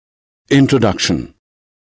Introduction.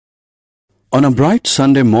 On a bright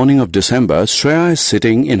Sunday morning of December, Shreya is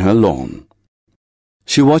sitting in her lawn.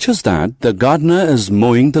 She watches that the gardener is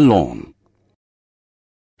mowing the lawn.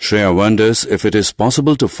 Shreya wonders if it is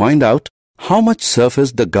possible to find out how much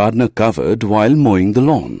surface the gardener covered while mowing the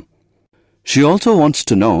lawn. She also wants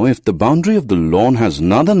to know if the boundary of the lawn has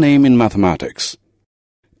another name in mathematics.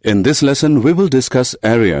 In this lesson, we will discuss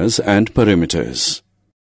areas and perimeters.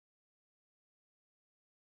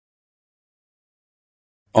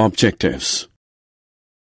 Objectives.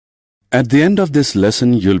 At the end of this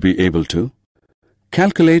lesson, you'll be able to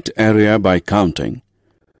calculate area by counting,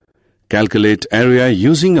 calculate area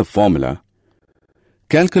using a formula,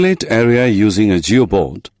 calculate area using a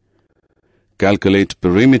geoboard, calculate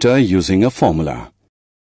perimeter using a formula.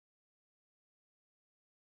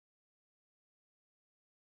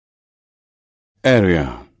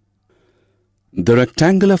 Area. The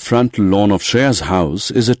rectangular front lawn of Shreya's house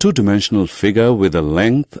is a two-dimensional figure with a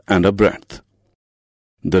length and a breadth.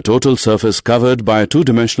 The total surface covered by a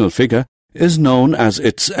two-dimensional figure is known as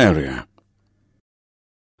its area.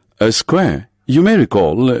 A square, you may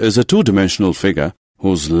recall, is a two-dimensional figure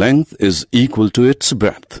whose length is equal to its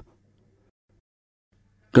breadth.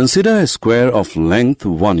 Consider a square of length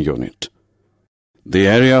 1 unit. The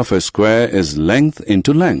area of a square is length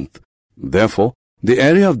into length. Therefore, the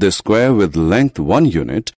area of the square with length 1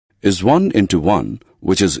 unit is 1 into 1,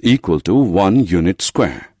 which is equal to 1 unit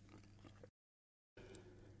square.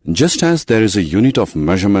 Just as there is a unit of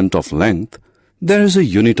measurement of length, there is a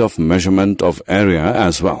unit of measurement of area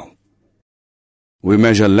as well. We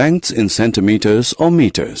measure lengths in centimeters or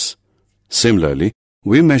meters. Similarly,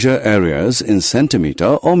 we measure areas in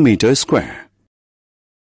centimeter or meter square.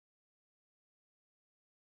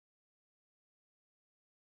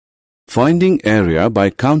 Finding area by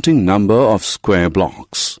counting number of square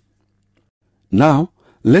blocks. Now,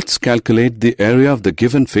 let's calculate the area of the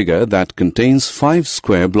given figure that contains 5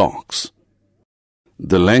 square blocks.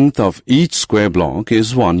 The length of each square block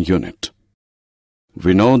is 1 unit.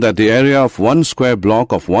 We know that the area of one square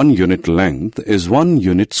block of 1 unit length is 1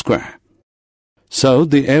 unit square. So,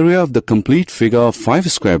 the area of the complete figure of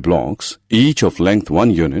 5 square blocks, each of length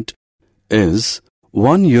 1 unit, is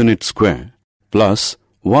 1 unit square plus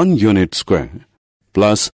 1 unit square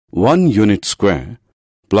plus 1 unit square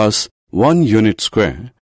plus 1 unit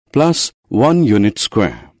square plus 1 unit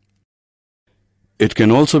square. It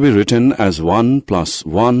can also be written as 1 plus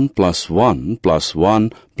 1 plus 1 plus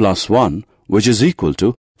 1 plus 1, which is equal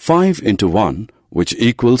to 5 into 1, which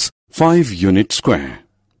equals 5 unit square.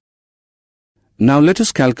 Now let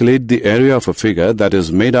us calculate the area of a figure that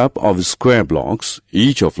is made up of square blocks,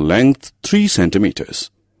 each of length 3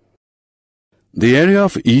 centimeters. The area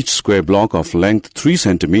of each square block of length 3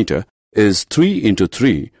 centimeter is 3 into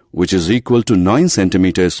 3, which is equal to 9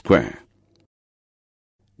 centimeters square.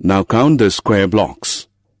 Now count the square blocks.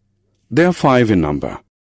 They are 5 in number.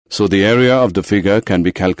 So the area of the figure can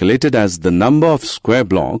be calculated as the number of square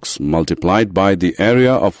blocks multiplied by the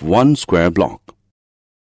area of one square block.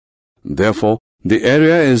 Therefore, the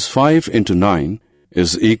area is 5 into 9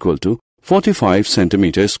 is equal to 45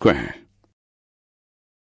 centimeters square.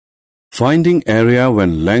 Finding area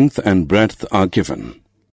when length and breadth are given.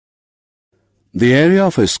 The area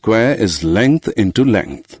of a square is length into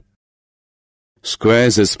length. Square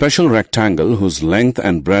is a special rectangle whose length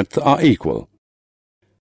and breadth are equal.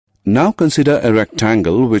 Now consider a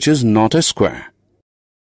rectangle which is not a square.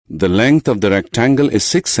 The length of the rectangle is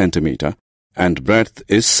 6 centimeter and breadth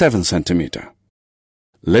is 7 centimeter.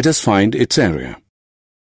 Let us find its area.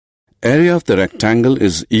 Area of the rectangle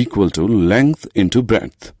is equal to length into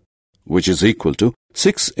breadth, which is equal to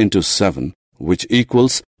 6 into 7, which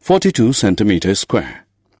equals 42 centimeters square.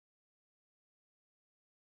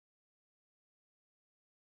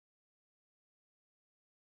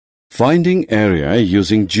 Finding area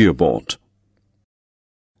using geoboard.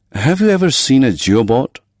 Have you ever seen a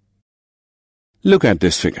geoboard? Look at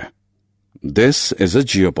this figure. This is a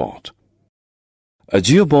geoboard. A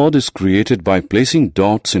geoboard is created by placing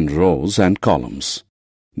dots in rows and columns.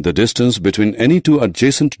 The distance between any two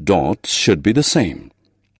adjacent dots should be the same.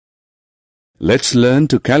 Let's learn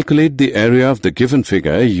to calculate the area of the given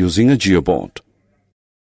figure using a geoboard.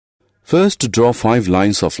 First, draw 5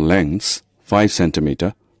 lines of lengths 5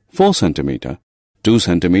 centimeter, 4 centimeter, 2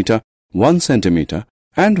 centimeter, 1 centimeter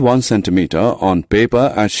and 1 centimeter on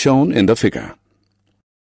paper as shown in the figure.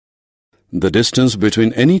 The distance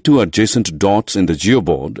between any two adjacent dots in the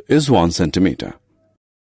geoboard is 1 centimeter.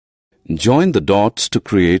 Join the dots to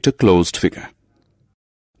create a closed figure.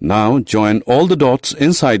 Now join all the dots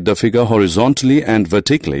inside the figure horizontally and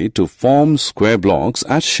vertically to form square blocks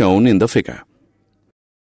as shown in the figure.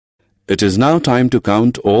 It is now time to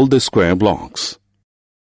count all the square blocks.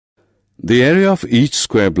 The area of each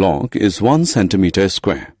square block is 1 centimeter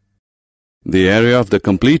square. The area of the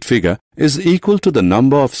complete figure is equal to the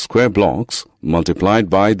number of square blocks multiplied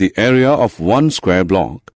by the area of one square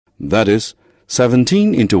block, that is,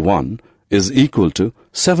 17 into 1 is equal to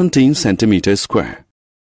 17 centimeters square.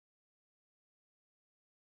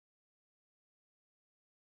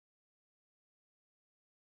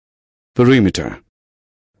 Perimeter.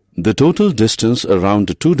 The total distance around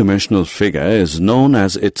a two-dimensional figure is known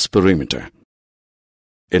as its perimeter.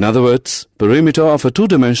 In other words, perimeter of a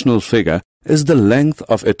two-dimensional figure is the length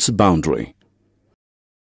of its boundary.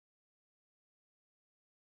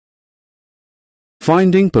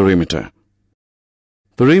 Finding perimeter.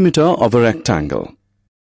 Perimeter of a rectangle.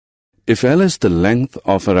 If L is the length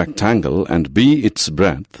of a rectangle and B its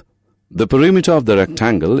breadth, the perimeter of the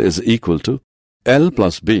rectangle is equal to L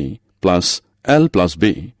plus B plus L plus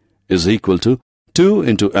B is equal to 2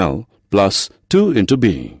 into L plus 2 into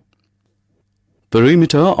B.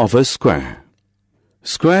 Perimeter of a square.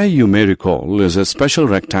 Square, you may recall, is a special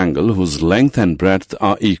rectangle whose length and breadth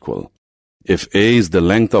are equal. If A is the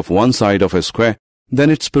length of one side of a square, then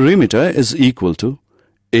its perimeter is equal to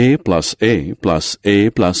A plus A plus A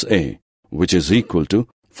plus A, which is equal to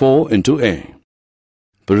 4 into A.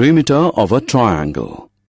 Perimeter of a triangle.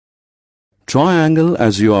 Triangle,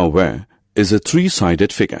 as you are aware, is a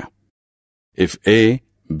three-sided figure. If A,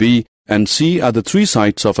 B, and C are the three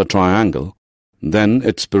sides of a triangle, then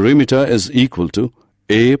its perimeter is equal to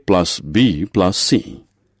A plus B plus C.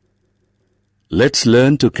 Let's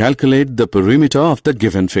learn to calculate the perimeter of the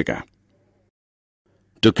given figure.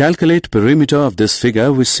 To calculate perimeter of this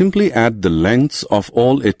figure, we simply add the lengths of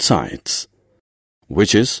all its sides,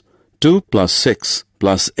 which is 2 plus 6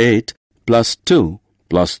 plus 8 plus 2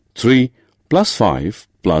 plus 3 plus 5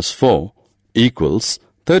 plus 4 equals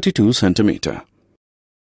 32 centimeter.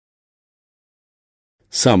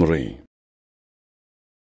 Summary.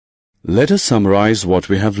 Let us summarize what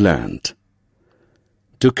we have learned.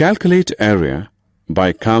 To calculate area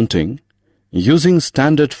by counting, using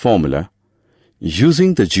standard formula,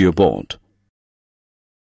 using the geoboard.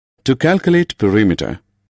 To calculate perimeter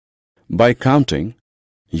by counting,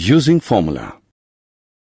 using formula.